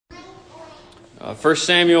1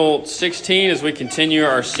 Samuel 16, as we continue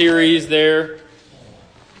our series there,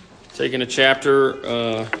 taking a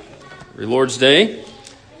chapter every Lord's Day.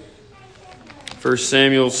 1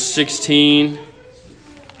 Samuel 16.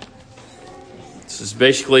 This is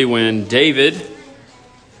basically when David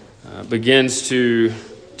begins to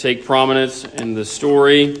take prominence in the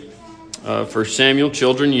story of 1 Samuel.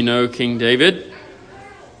 Children, you know King David.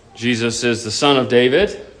 Jesus is the son of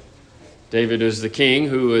David. David is the king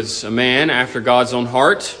who is a man after God's own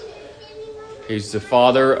heart. He's the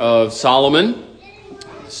father of Solomon,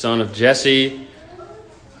 son of Jesse,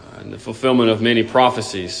 and the fulfillment of many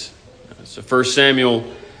prophecies. So 1 Samuel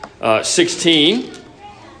 16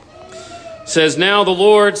 says, "Now the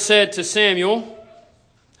Lord said to Samuel,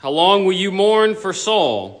 how long will you mourn for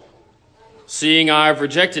Saul, seeing I have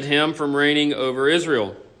rejected him from reigning over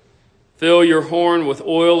Israel? Fill your horn with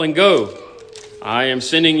oil and go. I am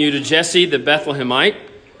sending you to Jesse the Bethlehemite,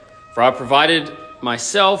 for I provided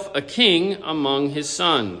myself a king among his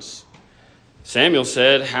sons." Samuel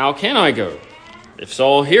said, "How can I go? If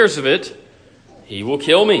Saul hears of it, he will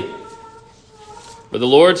kill me." But the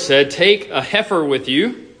Lord said, "Take a heifer with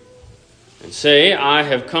you and say, I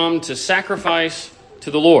have come to sacrifice to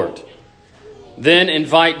the Lord. Then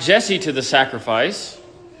invite Jesse to the sacrifice.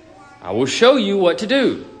 I will show you what to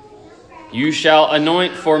do. You shall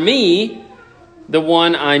anoint for me the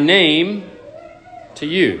one I name to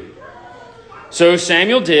you." So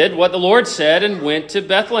Samuel did what the Lord said and went to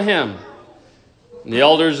Bethlehem. And the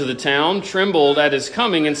elders of the town trembled at his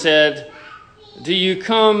coming and said, "Do you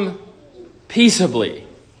come peaceably?"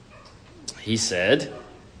 He said,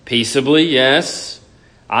 "Peaceably, yes.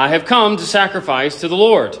 I have come to sacrifice to the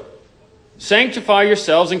Lord. Sanctify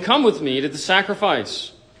yourselves and come with me to the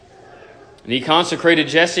sacrifice." And he consecrated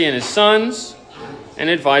Jesse and his sons and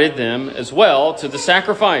invited them as well to the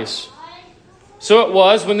sacrifice. So it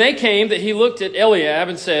was when they came that he looked at Eliab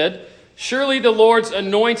and said, "Surely the Lord's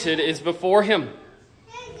anointed is before him."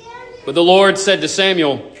 But the Lord said to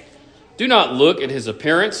Samuel, "Do not look at his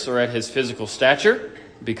appearance or at his physical stature,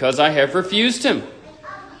 because I have refused him.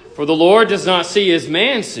 For the Lord does not see as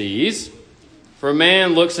man sees, for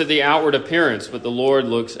man looks at the outward appearance, but the Lord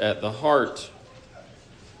looks at the heart."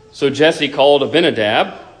 So Jesse called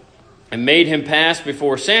Abinadab and made him pass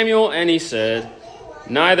before Samuel, and he said,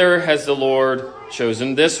 "Neither has the Lord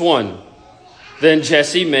chosen this one." Then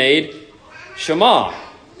Jesse made Shema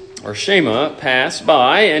pass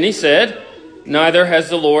by, and he said, "Neither has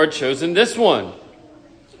the Lord chosen this one."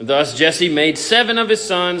 Thus Jesse made 7 of his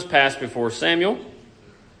sons pass before Samuel.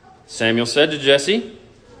 Samuel said to Jesse,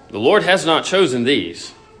 "The Lord has not chosen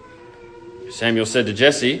these." Samuel said to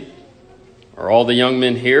Jesse, "Are all the young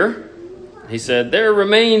men here?" He said, "There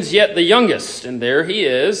remains yet the youngest, and there he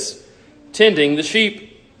is, tending the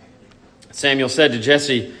sheep." Samuel said to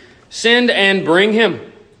Jesse, "Send and bring him,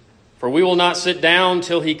 for we will not sit down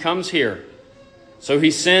till he comes here." So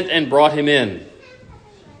he sent and brought him in.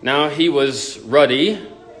 Now he was ruddy,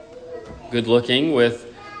 good-looking, with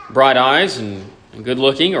bright eyes, and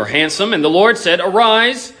good-looking or handsome. And the Lord said,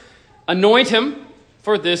 "Arise, anoint him,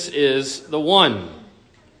 for this is the one."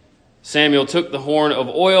 Samuel took the horn of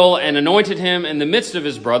oil and anointed him in the midst of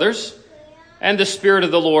his brothers, and the Spirit of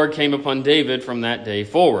the Lord came upon David from that day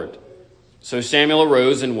forward. So Samuel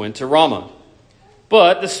arose and went to Ramah.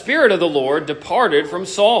 But the Spirit of the Lord departed from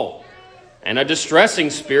Saul, and a distressing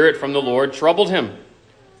spirit from the Lord troubled him.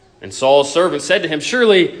 And Saul's servant said to him,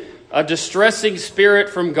 "Surely a distressing spirit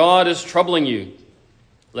from God is troubling you.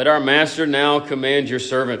 Let our master now command your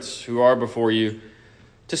servants who are before you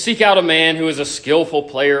to seek out a man who is a skillful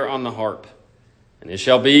player on the harp. And it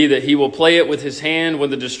shall be that he will play it with his hand when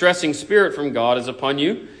the distressing spirit from God is upon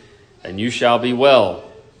you, and you shall be well."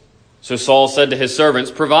 So Saul said to his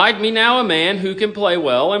servants, "Provide me now a man who can play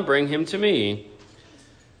well, and bring him to me."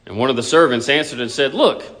 And one of the servants answered and said,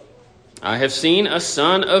 "Look, I have seen a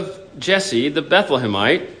son of Jesse the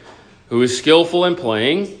Bethlehemite, who is skillful in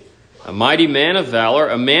playing, a mighty man of valor,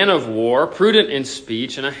 a man of war, prudent in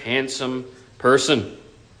speech, and a handsome person.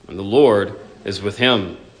 And the Lord is with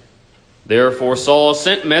him." Therefore Saul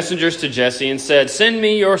sent messengers to Jesse and said, "Send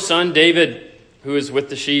me your son David, who is with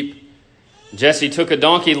the sheep." Jesse took a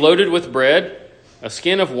donkey loaded with bread, a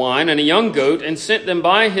skin of wine, and a young goat, and sent them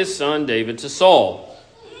by his son David to Saul.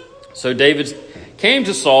 So David came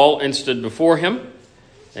to Saul and stood before him,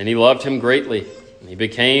 and he loved him greatly, and he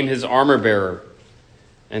became his armor-bearer.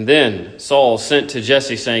 And then Saul sent to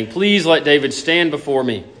Jesse, saying, "Please let David stand before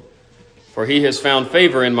me, for he has found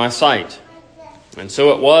favor in my sight." And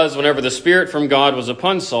so it was, whenever the Spirit from God was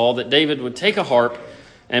upon Saul, that David would take a harp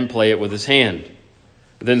and play it with his hand.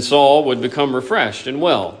 Then Saul would become refreshed and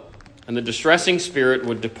well, and the distressing spirit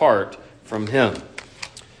would depart from him.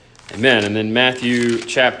 Amen. And then Matthew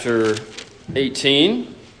chapter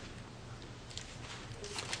 18.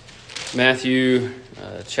 Matthew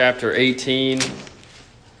chapter 18,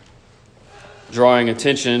 drawing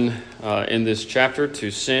attention in this chapter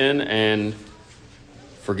to sin and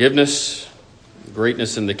forgiveness,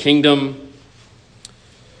 greatness in the kingdom.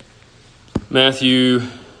 Matthew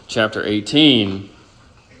chapter 18.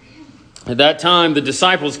 At that time, the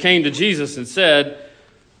disciples came to Jesus and said,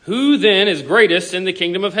 "Who then is greatest in the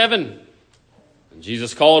kingdom of heaven?" And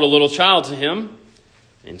Jesus called a little child to him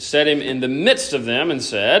and set him in the midst of them and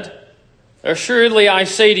said, "Assuredly I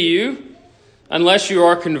say to you, unless you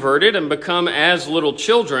are converted and become as little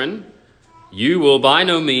children, you will by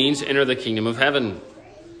no means enter the kingdom of heaven.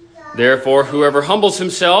 Therefore, whoever humbles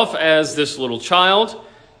himself as this little child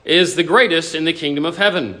is the greatest in the kingdom of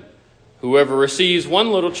heaven. Whoever receives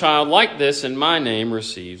one little child like this in my name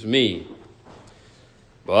receives me.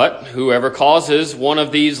 But whoever causes one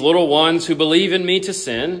of these little ones who believe in me to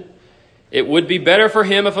sin, it would be better for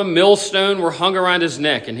him if a millstone were hung around his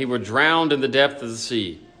neck and he were drowned in the depth of the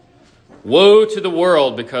sea. Woe to the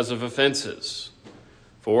world because of offenses.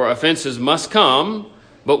 For offenses must come,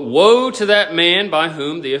 but woe to that man by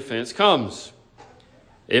whom the offense comes.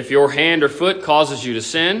 If your hand or foot causes you to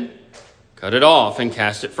sin, cut it off and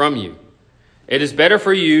cast it from you. It is better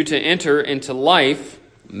for you to enter into life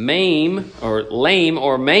lame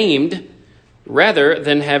or maimed, rather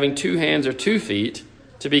than having 2 hands or 2 feet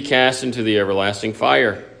to be cast into the everlasting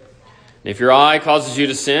fire. And if your eye causes you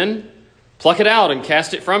to sin, pluck it out and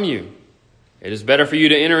cast it from you. It is better for you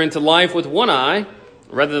to enter into life with 1 eye,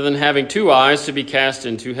 rather than having 2 eyes to be cast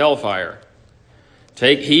into hellfire.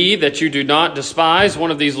 Take heed that you do not despise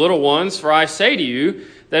one of these little ones, for I say to you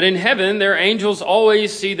that in heaven their angels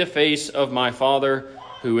always see the face of my Father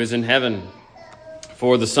who is in heaven.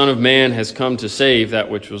 For the Son of Man has come to save that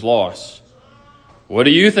which was lost. What do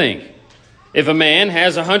you think? If a man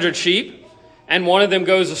has 100 sheep, and one of them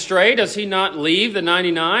goes astray, does he not leave the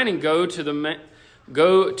 99 and go to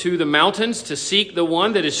the mountains to seek the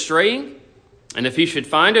one that is straying? And if he should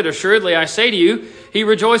find it, assuredly I say to you, he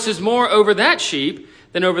rejoices more over that sheep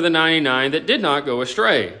than over the 99 that did not go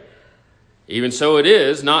astray. Even so it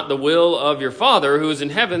is not the will of your Father who is in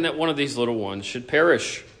heaven that one of these little ones should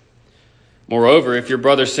perish. Moreover, if your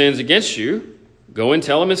brother sins against you, go and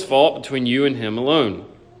tell him his fault between you and him alone.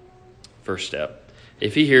 First step,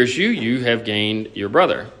 if he hears you, you have gained your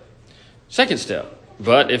brother. Second step,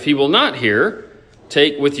 but if he will not hear,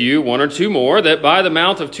 take with you 1 or 2 more, that by the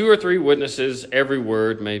mouth of 2 or 3 witnesses every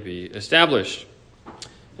word may be established.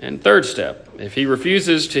 And third step, if he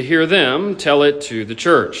refuses to hear them, tell it to the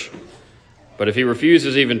church. But if he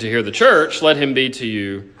refuses even to hear the church, let him be to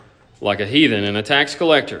you like a heathen and a tax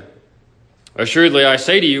collector. Assuredly, I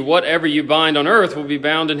say to you, whatever you bind on earth will be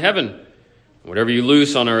bound in heaven. Whatever you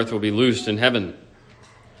loose on earth will be loosed in heaven.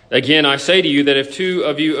 Again, I say to you that if 2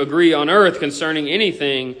 of you agree on earth concerning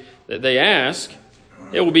anything that they ask,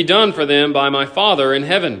 it will be done for them by my Father in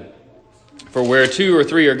heaven. For where 2 or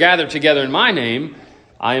 3 are gathered together in my name,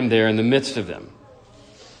 I am there in the midst of them.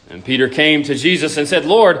 And Peter came to Jesus and said,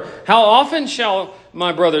 Lord, how often shall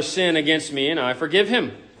my brother sin against me and I forgive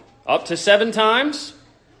him? Up to 7 times?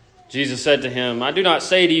 Jesus said to him, I do not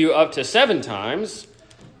say to you up to 7 times,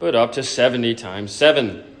 but up to 70 times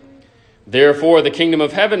 7. Therefore, the kingdom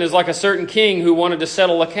of heaven is like a certain king who wanted to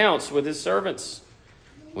settle accounts with his servants.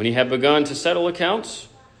 When he had begun to settle accounts,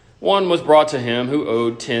 one was brought to him who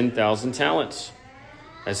owed 10,000 talents.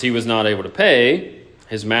 As he was not able to pay,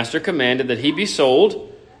 his master commanded that he be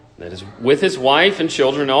sold, that is, with his wife and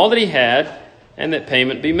children, all that he had, and that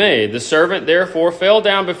payment be made. The servant therefore fell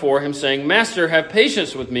down before him, saying, Master, have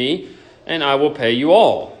patience with me, and I will pay you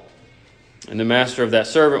all. And the master of that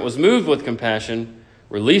servant was moved with compassion,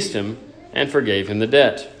 released him, and forgave him the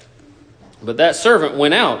debt. But that servant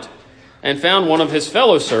went out and found one of his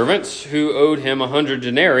fellow servants who owed him 100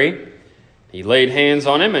 denarii. He laid hands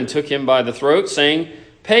on him and took him by the throat, saying,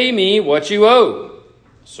 Pay me what you owe.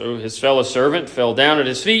 So his fellow servant fell down at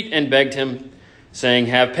his feet and begged him, saying,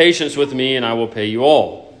 Have patience with me, and I will pay you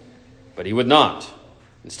all. But he would not.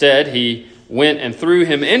 Instead, he went and threw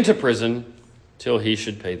him into prison till he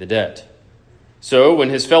should pay the debt. So when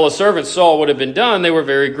his fellow servants saw what had been done, they were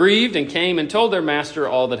very grieved and came and told their master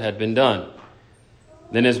all that had been done.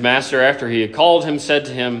 Then his master, after he had called him, said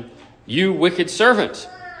to him, You wicked servant,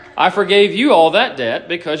 I forgave you all that debt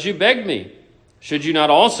because you begged me. Should you not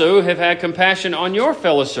also have had compassion on your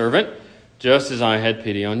fellow servant, just as I had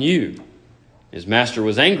pity on you? His master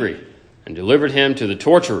was angry and delivered him to the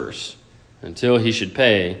torturers until he should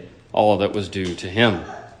pay all that was due to him.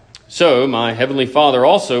 So my heavenly Father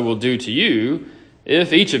also will do to you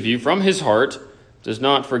if each of you from his heart does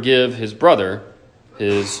not forgive his brother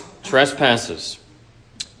his trespasses.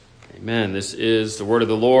 Amen. This is the word of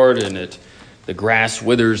the Lord, and the grass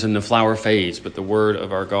withers and the flower fades, but the word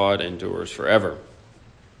of our God endures forever.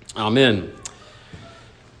 Amen.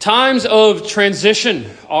 Times of transition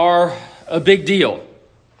are a big deal.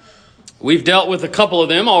 We've dealt with a couple of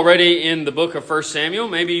them already in the book of 1 Samuel.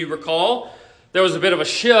 Maybe you recall there was a bit of a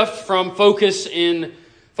shift from focus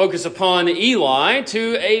upon Eli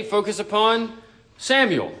to a focus upon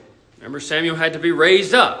Samuel. Remember, Samuel had to be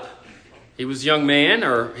raised up. He was a young man,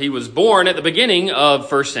 or he was born at the beginning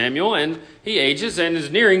of 1 Samuel, and he ages and is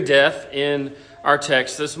nearing death in our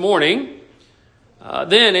text this morning.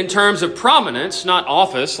 Then, in terms of prominence, not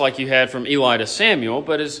office like you had from Eli to Samuel,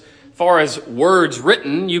 but as far as words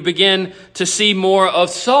written, you begin to see more of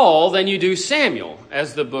Saul than you do Samuel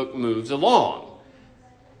as the book moves along.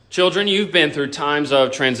 Children, you've been through times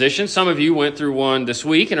of transition. Some of you went through one this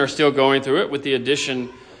week and are still going through it with the addition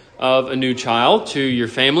of a new child to your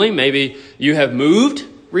family. Maybe you have moved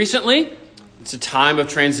recently. It's a time of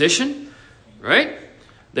transition, right?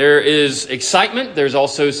 There is excitement. There's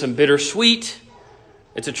also some bittersweet.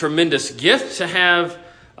 It's a tremendous gift to have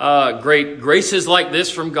great graces like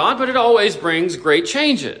this from God, but it always brings great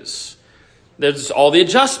changes. There's all the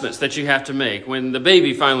adjustments that you have to make when the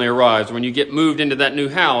baby finally arrives, when you get moved into that new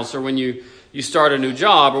house, or when you start a new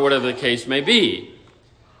job, or whatever the case may be.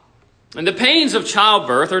 And the pains of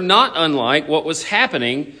childbirth are not unlike what was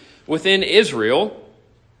happening within Israel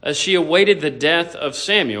as she awaited the death of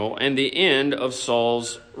Samuel and the end of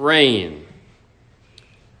Saul's reign.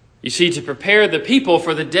 You see, to prepare the people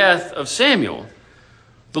for the death of Samuel,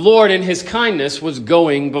 the Lord in his kindness was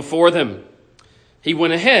going before them. He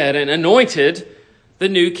went ahead and anointed the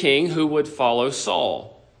new king who would follow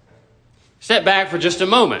Saul. Step back for just a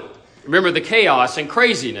moment. Remember the chaos and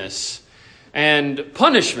craziness and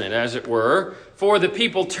punishment, as it were, for the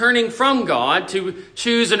people turning from God to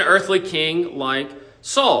choose an earthly king like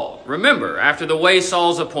Saul. Remember, after the way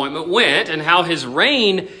Saul's appointment went and how his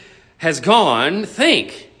reign has gone,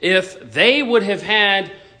 think if they would have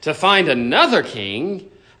had to find another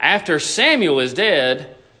king after Samuel is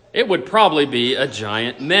dead, it would probably be a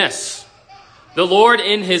giant mess. The Lord,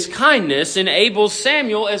 in his kindness, enables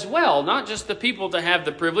Samuel as well, not just the people to have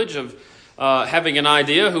the privilege of having an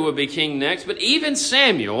idea who would be king next, but even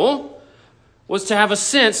Samuel was to have a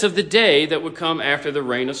sense of the day that would come after the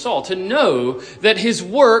reign of Saul, to know that his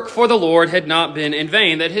work for the Lord had not been in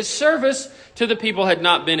vain, that his service to the people had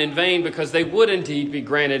not been in vain, because they would indeed be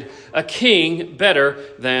granted a king better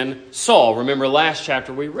than Saul. Remember last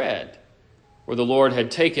chapter we read, where the Lord had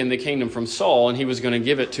taken the kingdom from Saul and he was going to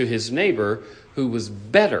give it to his neighbor who was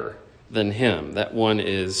better than him. That one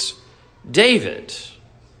is David.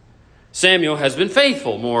 Samuel has been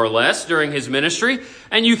faithful, more or less, during his ministry,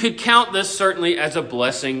 and you could count this certainly as a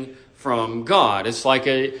blessing from God. It's like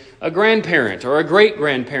a grandparent or a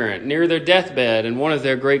great-grandparent near their deathbed, and one of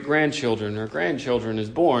their great-grandchildren or grandchildren is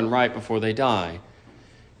born right before they die,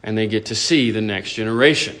 and they get to see the next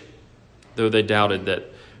generation, though they doubted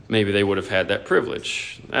that maybe they would have had that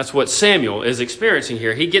privilege. That's what Samuel is experiencing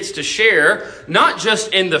here. He gets to share not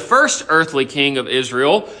just in the first earthly king of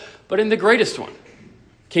Israel, but in the greatest one,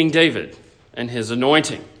 King David and his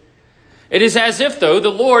anointing. It is as if, though, the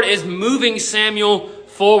Lord is moving Samuel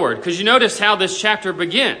forward, because you notice how this chapter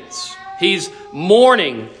begins. He's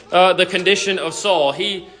mourning the condition of Saul.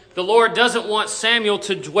 The Lord doesn't want Samuel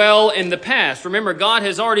to dwell in the past. Remember, God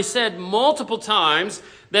has already said multiple times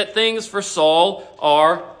that things for Saul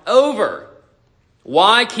are over.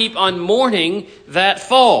 Why keep on mourning that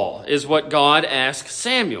fall, is what God asks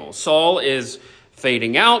Samuel. Saul is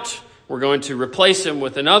fading out. We're going to replace him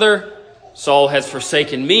with another. Saul has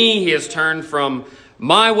forsaken me. He has turned from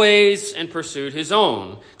my ways and pursued his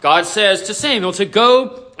own. God says to Samuel to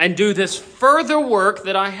go and do this further work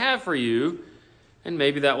that I have for you, and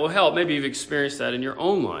maybe that will help. Maybe you've experienced that in your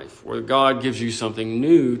own life, where God gives you something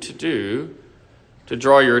new to do to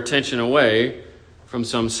draw your attention away from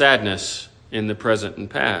some sadness in the present and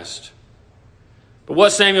past. But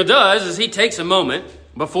what Samuel does is he takes a moment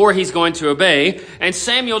before he's going to obey, and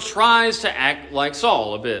Samuel tries to act like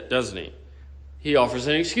Saul a bit, doesn't he? He offers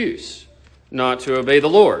an excuse not to obey the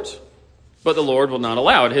Lord, but the Lord will not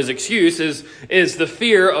allow it. His excuse is the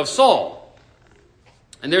fear of Saul.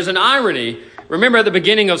 And there's an irony. Remember at the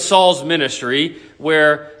beginning of Saul's ministry,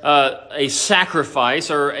 where a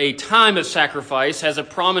sacrifice or a time of sacrifice has a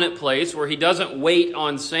prominent place, where he doesn't wait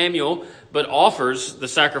on Samuel, but offers the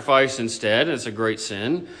sacrifice instead. It's a great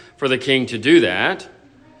sin for the king to do that.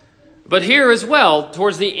 But here as well,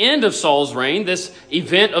 towards the end of Saul's reign, this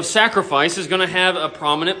event of sacrifice is going to have a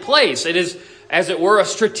prominent place. It is as it were, a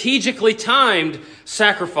strategically timed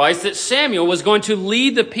sacrifice that Samuel was going to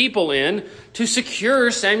lead the people in to secure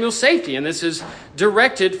Samuel's safety. And this is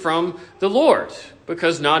directed from the Lord,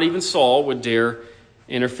 because not even Saul would dare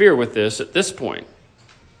interfere with this at this point.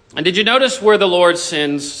 And did you notice where the Lord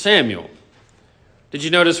sends Samuel? Did you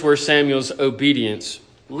notice where Samuel's obedience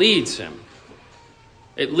leads him?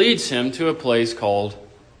 It leads him to a place called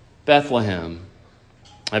Bethlehem.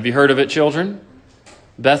 Have you heard of it, children?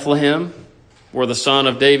 Bethlehem, where the son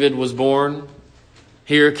of David was born.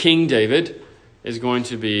 Here, King David is going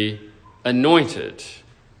to be anointed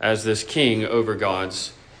as this king over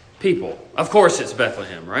God's people. Of course, it's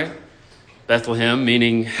Bethlehem, right? Bethlehem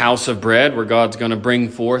meaning house of bread, where God's going to bring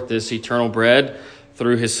forth this eternal bread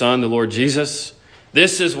through his son, the Lord Jesus.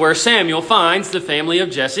 This is where Samuel finds the family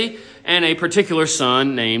of Jesse and a particular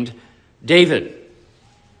son named David.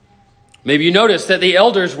 Maybe you noticed that the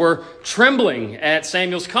elders were trembling at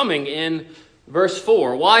Samuel's coming in verse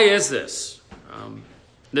 4. Why is this?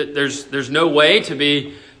 There's no way to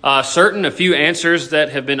be certain. A few answers that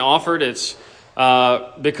have been offered. It's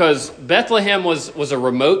because Bethlehem was a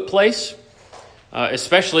remote place,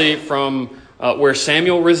 especially from where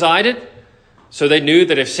Samuel resided. So they knew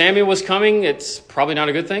that if Samuel was coming, it's probably not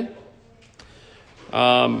a good thing.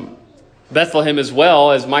 Bethlehem as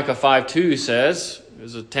well, as Micah 5:2 says,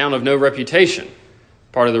 is a town of no reputation.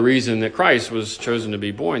 Part of the reason that Christ was chosen to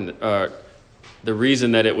be born, the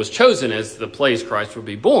reason that it was chosen as the place Christ would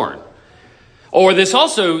be born. Or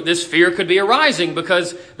this fear could be arising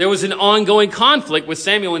because there was an ongoing conflict with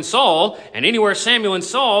Samuel and Saul, and anywhere Samuel and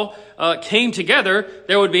Saul came together,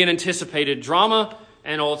 there would be an anticipated drama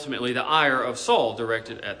and ultimately the ire of Saul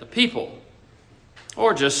directed at the people.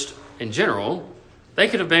 Or just in general, they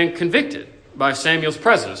could have been convicted by Samuel's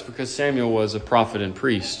presence because Samuel was a prophet and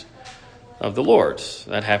priest of the Lord.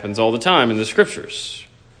 That happens all the time in the scriptures.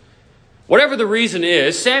 Whatever the reason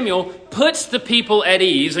is, Samuel puts the people at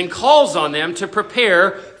ease and calls on them to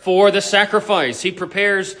prepare for the sacrifice. He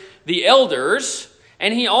prepares the elders,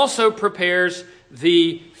 and he also prepares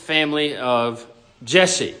the family of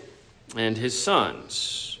Jesse and his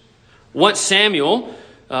sons. Once Samuel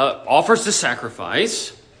offers the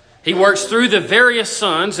sacrifice, he works through the various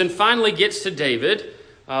sons and finally gets to David.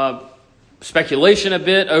 Speculation a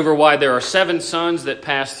bit over why there are 7 sons that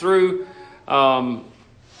pass through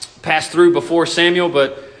before Samuel,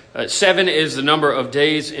 but 7 is the number of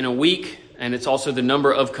days in a week, and it's also the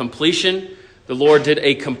number of completion. The Lord did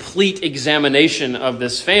a complete examination of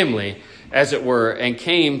this family, as it were, and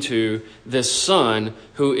came to this son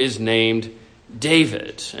who is named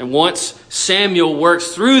David. And once Samuel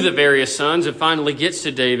works through the various sons and finally gets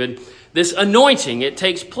to David, this anointing, it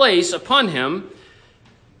takes place upon him,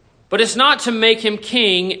 but it's not to make him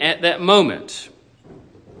king at that moment.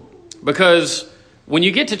 Because when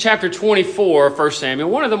you get to chapter 24 of 1 Samuel,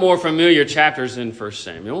 one of the more familiar chapters in 1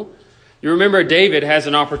 Samuel, you remember David has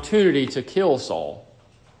an opportunity to kill Saul.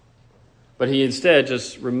 But he instead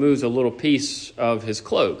just removes a little piece of his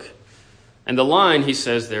cloak. And the line he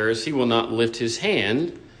says there is, he will not lift his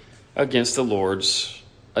hand against the Lord's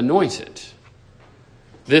anointed.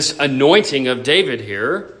 This anointing of David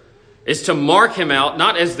here is to mark him out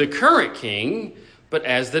not as the current king, but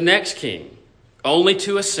as the next king, only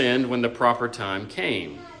to ascend when the proper time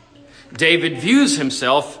came. David views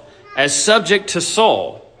himself as subject to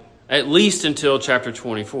Saul, at least until chapter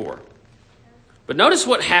 24. But notice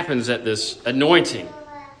what happens at this anointing.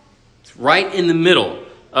 It's right in the middle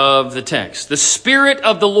of the text. The Spirit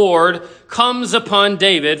of the Lord comes upon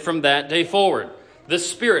David from that day forward. The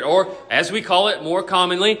Spirit, or as we call it more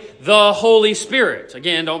commonly, the Holy Spirit.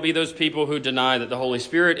 Again, don't be those people who deny that the Holy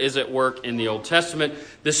Spirit is at work in the Old Testament.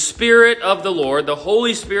 The Spirit of the Lord, the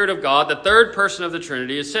Holy Spirit of God, the third person of the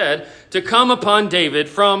Trinity, is said to come upon David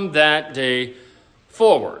from that day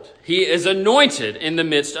forward. He is anointed in the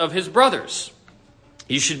midst of his brothers.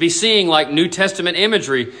 You should be seeing like New Testament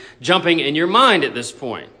imagery jumping in your mind at this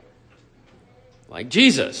point. Like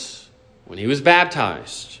Jesus, when he was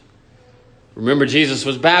baptized. Remember, Jesus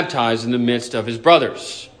was baptized in the midst of his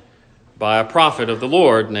brothers by a prophet of the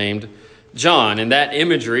Lord named John. And that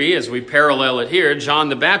imagery, as we parallel it here, John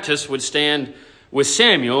the Baptist would stand with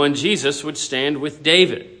Samuel and Jesus would stand with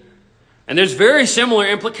David. And there's very similar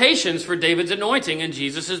implications for David's anointing and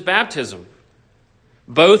Jesus' baptism.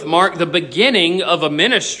 Both mark the beginning of a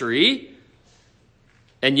ministry,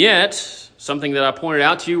 and yet, something that I pointed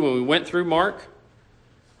out to you when we went through Mark,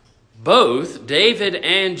 both David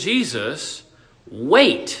and Jesus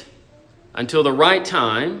wait until the right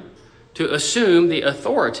time to assume the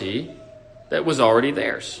authority that was already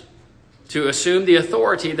theirs, to assume the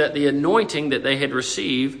authority that the anointing that they had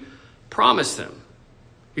received promised them.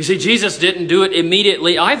 You see, Jesus didn't do it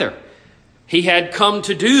immediately either. He had come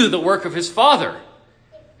to do the work of his Father,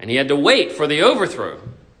 and he had to wait for the overthrow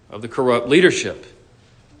of the corrupt leadership.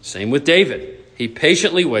 Same with David. He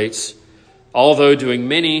patiently waits, although doing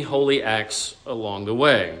many holy acts along the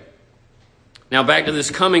way. Now, back to this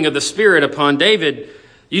coming of the Spirit upon David,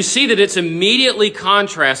 you see that it's immediately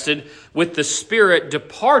contrasted with the Spirit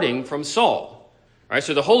departing from Saul. All right,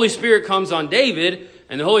 so the Holy Spirit comes on David,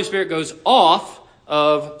 and the Holy Spirit goes off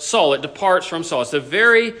of Saul. It departs from Saul. It's the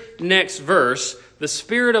very next verse. The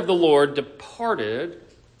Spirit of the Lord departed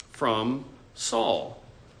from Saul.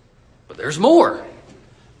 But there's more.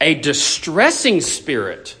 A distressing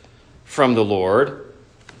spirit from the Lord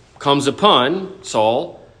comes upon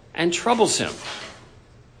Saul and troubles him.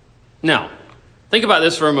 Now, think about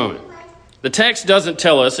this for a moment. The text doesn't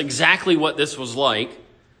tell us exactly what this was like,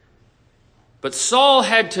 but Saul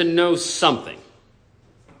had to know something.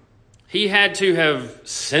 He had to have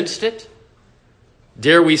sensed it,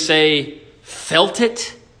 dare we say, felt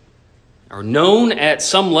it, or known at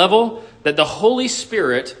some level that the Holy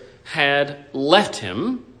Spirit had left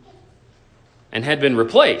him and had been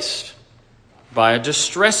replaced by a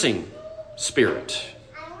distressing spirit.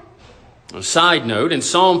 A side note, in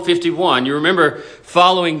Psalm 51, you remember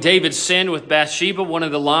following David's sin with Bathsheba, one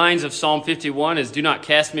of the lines of Psalm 51 is, "Do not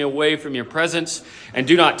cast me away from your presence, and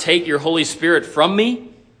do not take your Holy Spirit from me."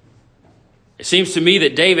 It seems to me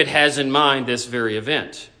that David has in mind this very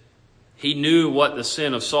event. He knew what the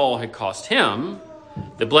sin of Saul had cost him,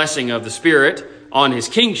 the blessing of the Spirit on his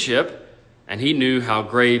kingship, and he knew how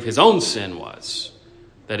grave his own sin was,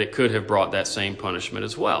 that it could have brought that same punishment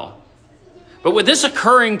as well. But with this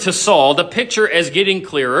occurring to Saul, the picture is getting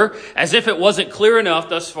clearer, as if it wasn't clear enough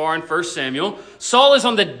thus far in 1 Samuel. Saul is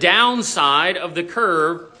on the downside of the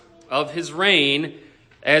curve of his reign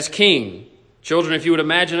as king. Children, if you would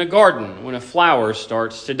imagine a garden when a flower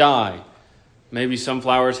starts to die. Maybe some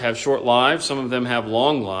flowers have short lives, some of them have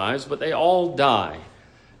long lives, but they all die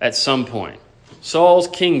at some point. Saul's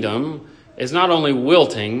kingdom is not only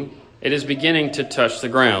wilting, it is beginning to touch the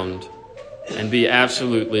ground and be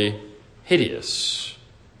absolutely hideous.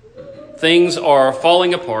 Things are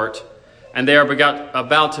falling apart, and they are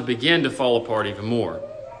about to begin to fall apart even more.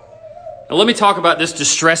 Now let me talk about this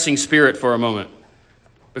distressing spirit for a moment,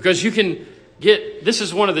 because you can this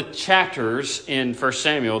is one of the chapters in 1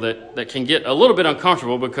 Samuel that can get a little bit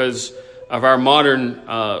uncomfortable because of our modern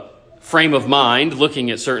frame of mind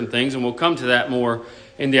looking at certain things, and we'll come to that more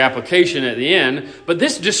in the application at the end. But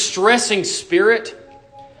this distressing spirit,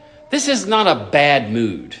 this is not a bad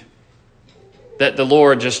mood that the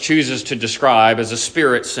Lord just chooses to describe as a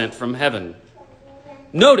spirit sent from heaven.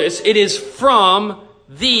 Notice it is from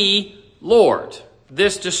the Lord,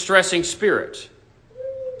 this distressing spirit.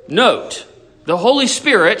 Note, the Holy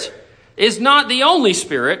Spirit is not the only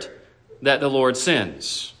spirit that the Lord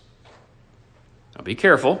sends. Now be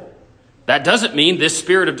careful. That doesn't mean this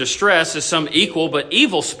spirit of distress is some equal but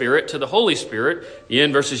evil spirit to the Holy Spirit,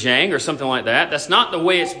 yin versus yang or something like that. That's not the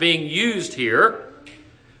way it's being used here.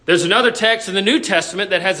 There's another text in the New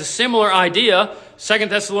Testament that has a similar idea, 2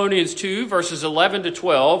 Thessalonians 2, verses 11 to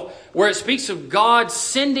 12, where it speaks of God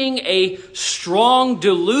sending a strong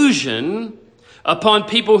delusion upon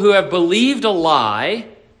people who have believed a lie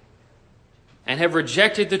and have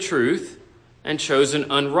rejected the truth and chosen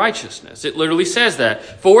unrighteousness. It literally says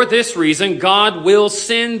that. For this reason, God will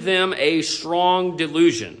send them a strong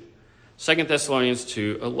delusion. 2 Thessalonians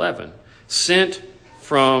 2:11. Sent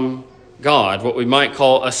from God, what we might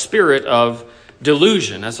call a spirit of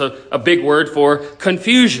delusion. That's a big word for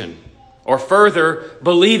confusion or further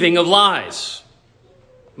believing of lies.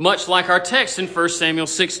 Much like our text in 1 Samuel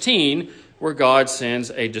 16, where God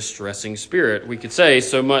sends a distressing spirit. We could say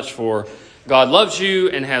so much for God loves you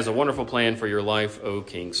and has a wonderful plan for your life, O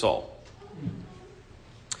King Saul.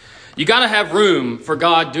 You got to have room for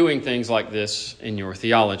God doing things like this in your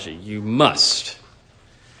theology. You must.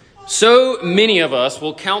 So many of us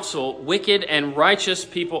will counsel wicked and righteous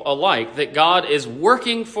people alike that God is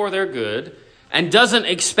working for their good and doesn't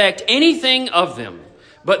expect anything of them,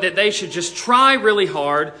 but that they should just try really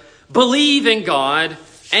hard, believe in God,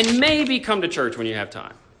 and maybe come to church when you have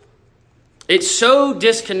time. It's so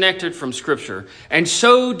disconnected from Scripture and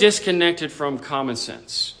so disconnected from common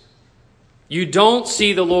sense. You don't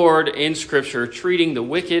see the Lord in Scripture treating the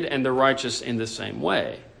wicked and the righteous in the same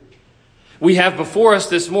way. We have before us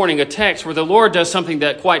this morning a text where the Lord does something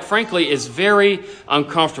that, quite frankly, is very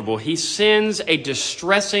uncomfortable. He sends a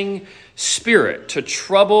distressing spirit to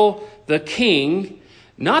trouble the king,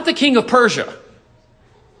 not the king of Persia,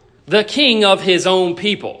 the king of his own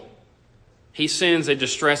people. He sends a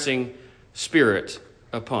distressing spirit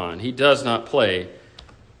upon. He does not play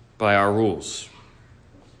by our rules.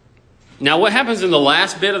 Now, what happens in the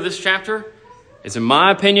last bit of this chapter is, in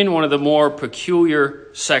my opinion, one of the more peculiar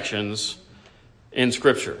sections in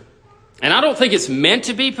Scripture. And I don't think it's meant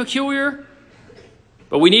to be peculiar,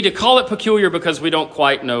 but we need to call it peculiar because we don't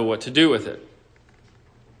quite know what to do with it.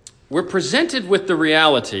 We're presented with the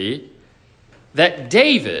reality that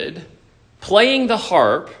David, playing the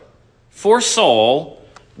harp for Saul,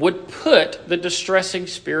 would put the distressing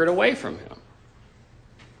spirit away from him.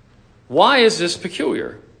 Why is this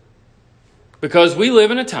peculiar? Because we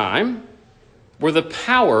live in a time where the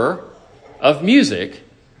power of music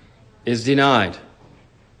is denied.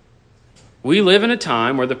 We live in a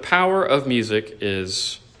time where the power of music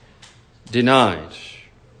is denied.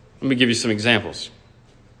 Let me give you some examples.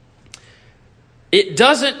 It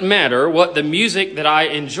doesn't matter what the music that I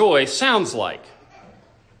enjoy sounds like.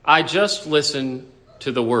 I just listen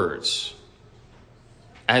to the words,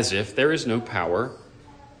 as if there is no power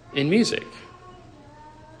in music.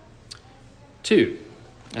 2,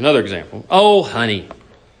 another example. Oh, honey.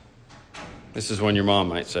 This is one your mom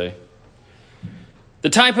might say. The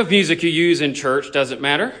type of music you use in church doesn't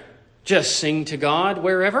matter. Just sing to God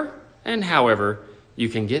wherever and however you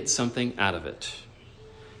can get something out of it.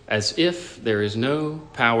 As if there is no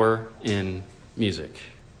power in music.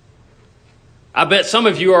 I bet some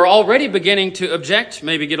of you are already beginning to object,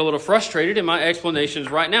 maybe get a little frustrated in my explanations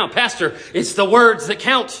right now. Pastor, it's the words that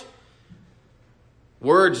count.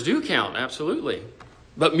 Words do count, absolutely.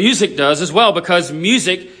 But music does as well, because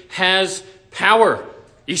music has power.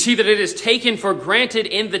 You see that it is taken for granted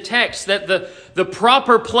in the text that the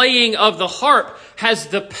proper playing of the harp has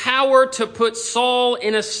the power to put Saul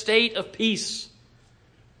in a state of peace.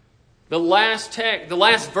 The last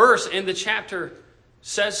verse in the chapter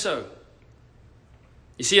says so.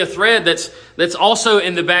 You see, a thread that's also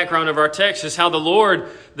in the background of our text is how the Lord,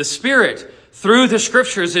 the Spirit, through the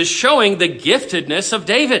Scriptures is showing the giftedness of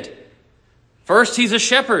David. First, he's a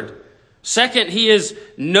shepherd. Second, he is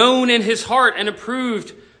known in his heart and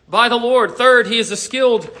approved by the Lord. Third, he is a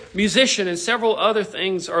skilled musician, and several other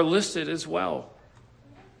things are listed as well.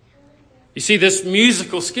 You see, this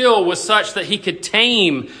musical skill was such that he could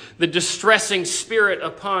tame the distressing spirit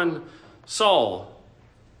upon Saul.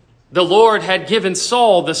 The Lord had given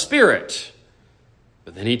Saul the Spirit,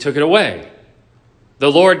 but then he took it away. The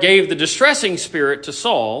Lord gave the distressing spirit to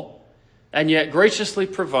Saul, and yet graciously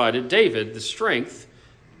provided David the strength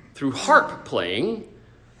through harp playing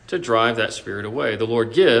to drive that spirit away. The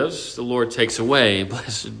Lord gives, the Lord takes away.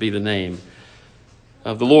 Blessed be the name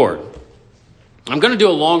of the Lord. I'm going to do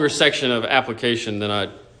a longer section of application than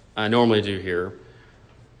I normally do here.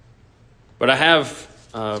 But I have,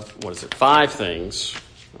 5 things,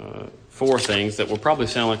 4 things that will probably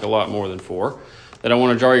sound like a lot more than 4 that I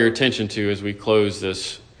want to draw your attention to as we close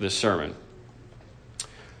this sermon.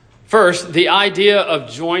 First, the idea of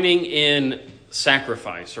joining in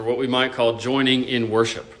sacrifice, or what we might call joining in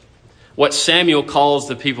worship. What Samuel calls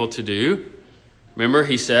the people to do. Remember,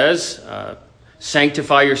 he says,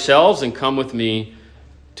 sanctify yourselves and come with me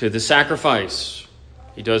to the sacrifice.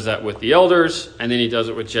 He does that with the elders, and then he does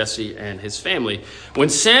it with Jesse and his family. When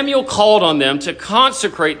Samuel called on them to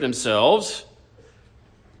consecrate themselves,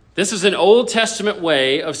 this is an Old Testament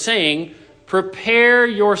way of saying, prepare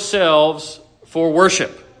yourselves for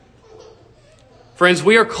worship. Friends,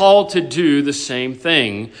 we are called to do the same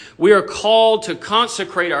thing. We are called to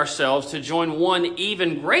consecrate ourselves to join one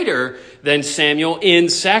even greater than Samuel in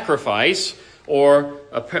sacrifice, or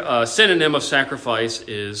a synonym of sacrifice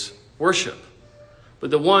is worship.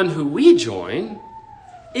 But the one who we join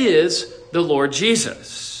is the Lord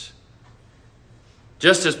Jesus.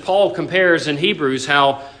 Just as Paul compares in Hebrews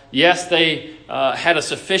how, yes, they had a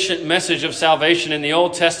sufficient message of salvation in the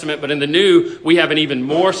Old Testament, but in the New, we have an even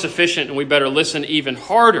more sufficient, and we better listen even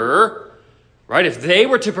harder. Right? If they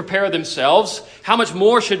were to prepare themselves, how much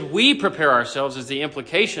more should we prepare ourselves is the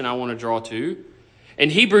implication I want to draw to. In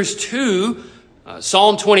Hebrews 2,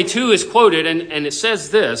 Psalm 22 is quoted, and it says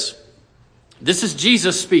this. This is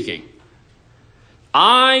Jesus speaking.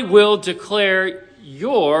 I will declare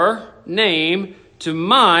your name to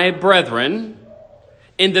my brethren.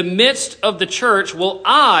 In the midst of the church will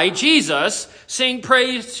I, Jesus, sing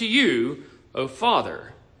praise to you, O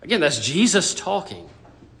Father. Again, that's Jesus talking.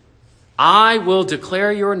 I will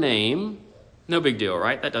declare your name. No big deal,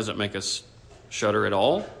 right? That doesn't make us shudder at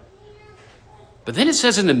all. But then it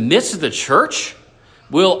says in the midst of the church,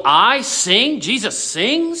 will I sing? Jesus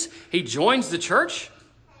sings. He joins the church.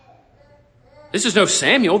 This is no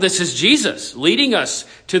Samuel. This is Jesus leading us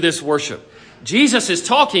to this worship. Jesus is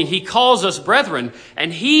talking. He calls us brethren.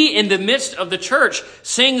 And he, in the midst of the church,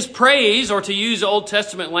 sings praise, or to use Old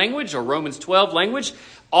Testament language or Romans 12 language,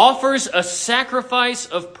 offers a sacrifice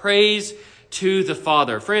of praise to the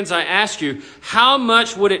Father. Friends, I ask you, how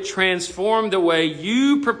much would it transform the way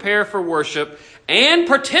you prepare for worship and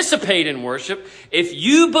participate in worship if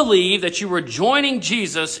you believe that you were joining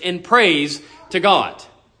Jesus in praise to God?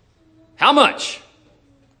 How much?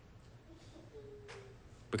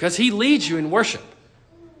 Because he leads you in worship.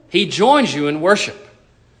 He joins you in worship.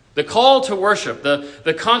 The call to worship,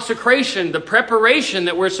 the consecration, the preparation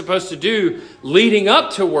that we're supposed to do leading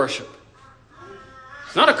up to worship.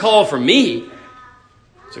 It's not a call from me.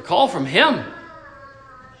 It's a call from him.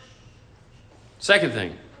 Second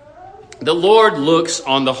thing, the Lord looks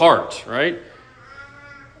on the heart, right?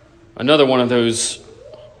 Another one of those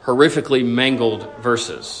horrifically mangled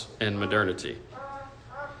verses in modernity.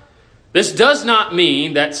 This does not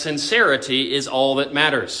mean that sincerity is all that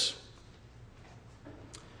matters.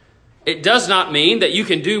 It does not mean that you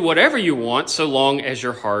can do whatever you want so long as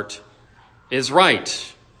your heart is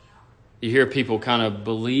right. You hear people kind of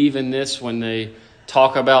believe in this when they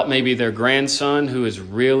talk about maybe their grandson who is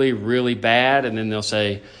really, really bad, and then they'll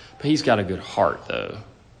say, but he's got a good heart, though.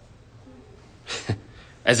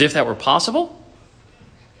 As if that were possible.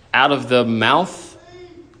 Out of the mouth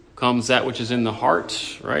comes that which is in the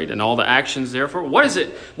heart, right? And all the actions therefore. What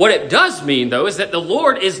it does mean, though, is that the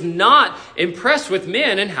Lord is not impressed with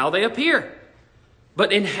men in how they appear,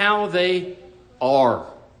 but in how they are.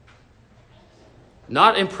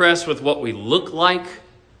 Not impressed with what we look like,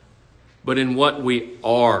 but in what we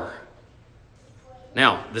are.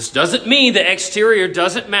 Now, this doesn't mean the exterior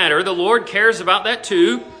doesn't matter. The Lord cares about that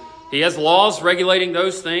too. He has laws regulating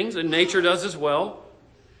those things, and nature does as well.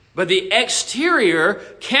 But the exterior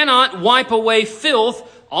cannot wipe away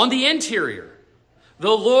filth on the interior. The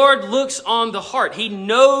Lord looks on the heart. He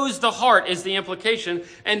knows the heart is the implication,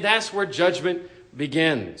 and that's where judgment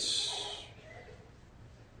begins.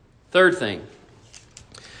 Third thing,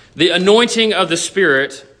 the anointing of the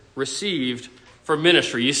Spirit received for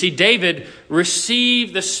ministry. You see, David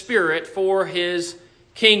received the Spirit for his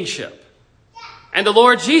kingship. And the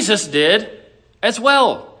Lord Jesus did as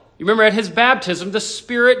well. You remember at his baptism, the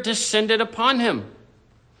Spirit descended upon him.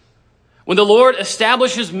 When the Lord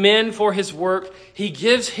establishes men for his work, he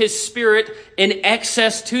gives his Spirit in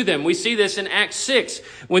excess to them. We see this in Acts 6,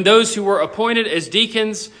 when those who were appointed as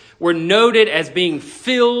deacons were noted as being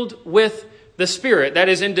filled with the Spirit. That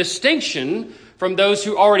is in distinction from those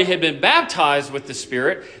who already had been baptized with the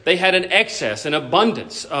Spirit. They had an excess, an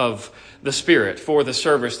abundance of the Spirit for the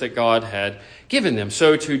service that God had given them.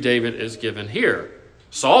 So too David is given here.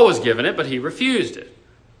 Saul was given it, but he refused it.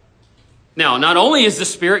 Now, not only is the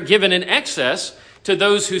Spirit given in excess to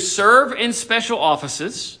those who serve in special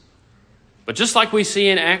offices, but just like we see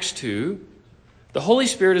in Acts 2, the Holy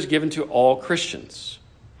Spirit is given to all Christians.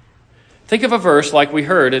 Think of a verse like we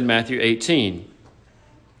heard in Matthew 18,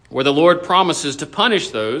 where the Lord promises to punish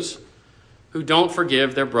those who don't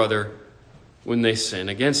forgive their brother when they sin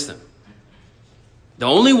against them. The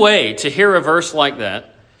only way to hear a verse like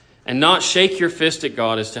that and not shake your fist at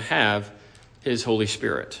God is to have his Holy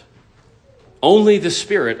Spirit. Only the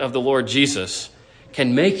Spirit of the Lord Jesus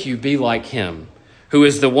can make you be like him, who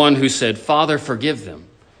is the one who said, Father, forgive them,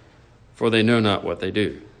 for they know not what they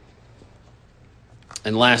do.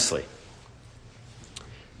 And lastly,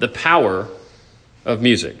 the power of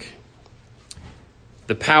music.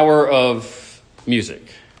 The power of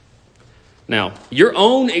music. Now, your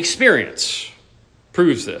own experience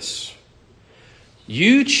proves this.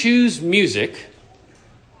 You choose music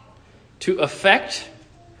to affect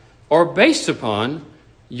or based upon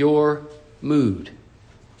your mood.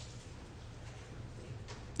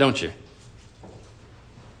 Don't you?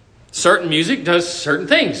 Certain music does certain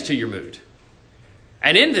things to your mood.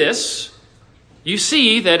 And in this, you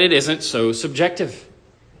see that it isn't so subjective.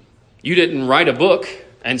 You didn't write a book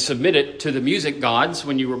and submit it to the music gods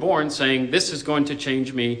when you were born saying, this is going to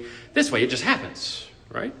change me this way. It just happens,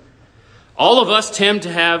 right? All of us tend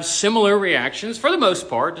to have similar reactions, for the most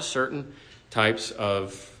part, to certain types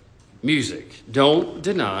of music. Don't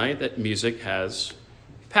deny that music has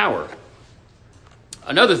power.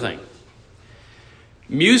 Another thing,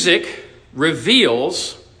 music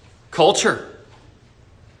reveals culture.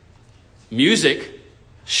 Music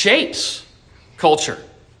shapes culture.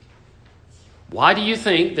 Why do you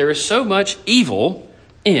think there is so much evil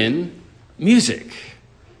in music?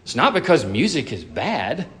 It's not because music is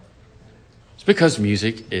bad. It's because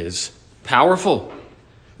music is powerful.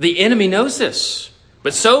 The enemy knows this.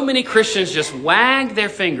 But so many Christians just wag their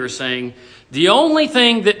fingers saying, the only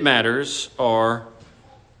thing that matters are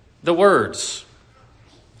the words.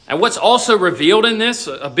 And what's also revealed in this,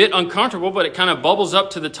 a bit uncomfortable, but it kind of bubbles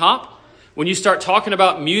up to the top, When you start talking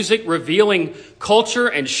about music revealing culture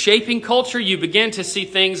and shaping culture, you begin to see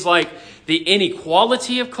things like the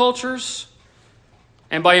inequality of cultures,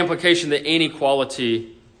 and by implication, the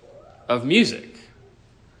inequality of music.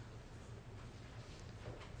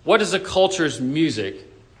 What does a culture's music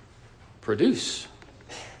produce?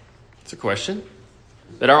 It's a question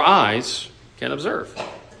that our eyes can observe.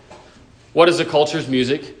 What does a culture's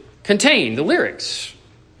music contain? The lyrics.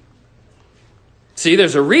 See,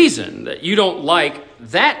 there's a reason that you don't like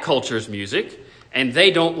that culture's music and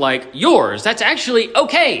they don't like yours. That's actually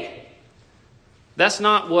okay. That's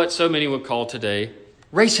not what so many would call today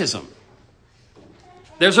racism.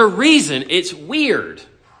 There's a reason it's weird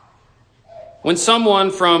when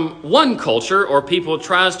someone from one culture or people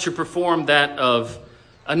tries to perform that of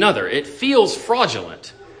another. It feels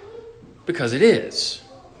fraudulent because it is.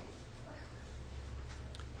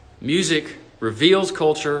 Music reveals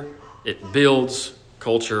culture, it builds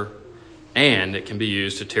culture, and it can be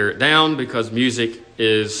used to tear it down because music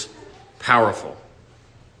is powerful.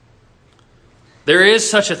 There is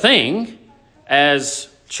such a thing as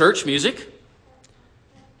church music,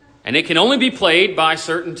 and it can only be played by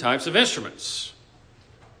certain types of instruments.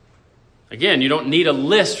 Again, you don't need a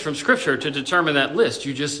list from Scripture to determine that list.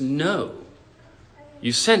 You just know.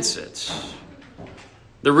 You sense it.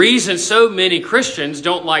 The reason so many Christians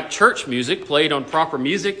don't like church music played on proper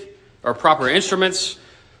music or proper instruments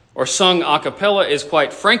or sung a cappella is,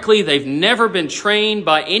 quite frankly, they've never been trained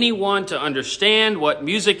by anyone to understand what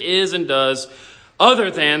music is and does other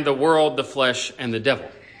than the world, the flesh, and the devil.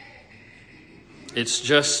 It's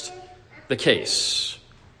just the case.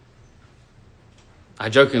 I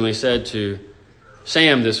jokingly said to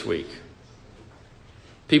Sam this week,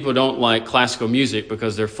 people don't like classical music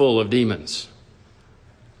because they're full of demons.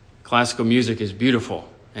 Classical music is beautiful,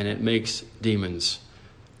 and it makes demons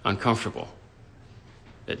uncomfortable.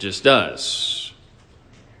 It just does.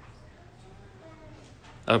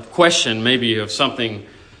 A question maybe of something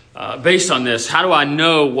based on this. How do I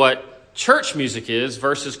know what church music is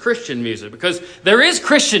versus Christian music? Because there is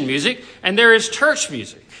Christian music and there is church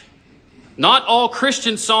music. Not all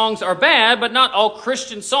Christian songs are bad, but not all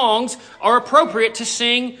Christian songs are appropriate to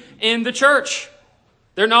sing in the church.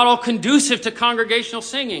 They're not all conducive to congregational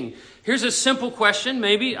singing. Here's a simple question,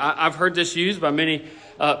 maybe. I've heard this used by many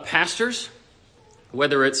pastors,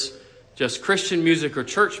 whether it's just Christian music or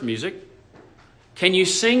church music. Can you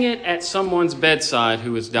sing it at someone's bedside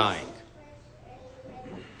who is dying?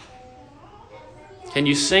 Can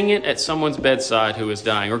you sing it at someone's bedside who is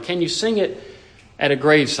dying? Or can you sing it at a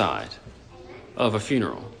graveside of a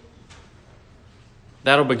funeral?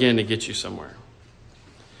 That'll begin to get you somewhere.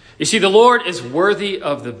 You see, the Lord is worthy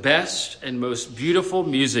of the best and most beautiful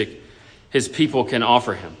music His people can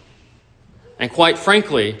offer Him. And quite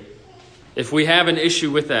frankly, if we have an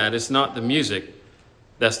issue with that, it's not the music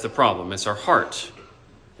that's the problem. It's our heart.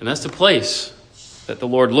 And that's the place that the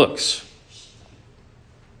Lord looks.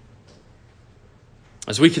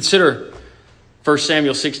 As we consider 1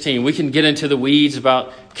 Samuel 16, we can get into the weeds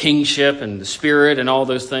about kingship and the Spirit and all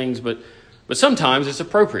those things, but sometimes it's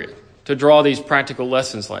appropriate to draw these practical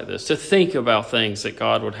lessons like this, to think about things that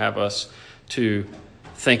God would have us to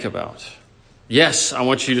think about. Yes, I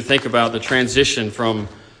want you to think about the transition from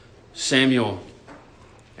Samuel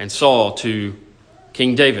and Saul to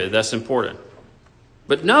King David. That's important.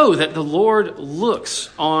 But know that the Lord looks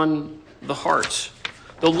on the heart.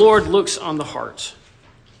 The Lord looks on the heart.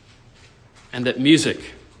 And that music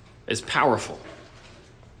is powerful.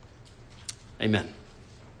 Amen.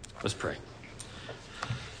 Let's pray.